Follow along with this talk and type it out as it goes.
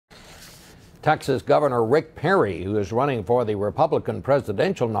Texas Governor Rick Perry, who is running for the Republican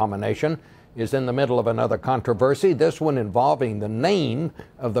presidential nomination, is in the middle of another controversy, this one involving the name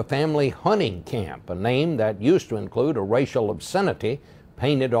of the family hunting camp, a name that used to include a racial obscenity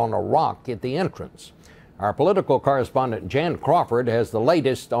painted on a rock at the entrance. Our political correspondent Jan Crawford has the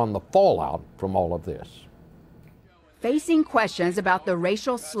latest on the fallout from all of this. Facing questions about the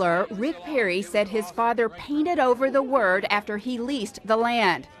racial slur, Rick Perry said his father painted over the word after he leased the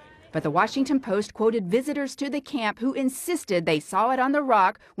land. But the Washington Post quoted visitors to the camp who insisted they saw it on the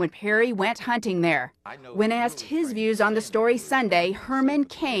rock when Perry went hunting there. When asked his views on the story Sunday, Herman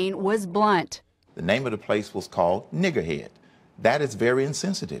Cain was blunt. The name of the place was called Niggerhead. That is very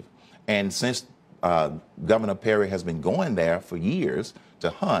insensitive. And since Governor Perry has been going there for years to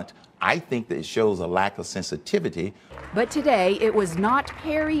hunt, I think that it shows a lack of sensitivity. But today, it was not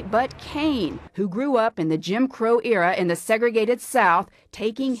Perry, but Cain, who grew up in the Jim Crow era in the segregated South,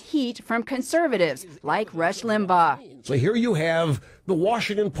 taking heat from conservatives like Rush Limbaugh. So here you have the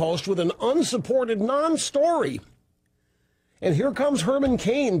Washington Post with an unsupported non-story. And here comes Herman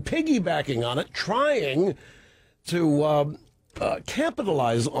Cain piggybacking on it, trying to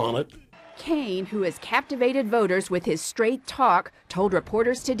capitalize on it. Cain, who has captivated voters with his straight talk, told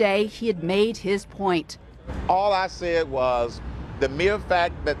reporters today he had made his point. All I said was the mere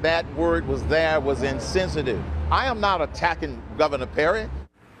fact that that word was there was insensitive. I am not attacking Governor Perry.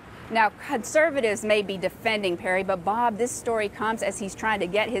 Now, conservatives may be defending Perry, but Bob, this story comes as he's trying to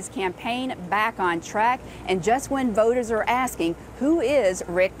get his campaign back on track, and just when voters are asking, who is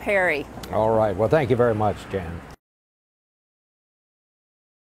Rick Perry? All right. Well, thank you very much, Jan.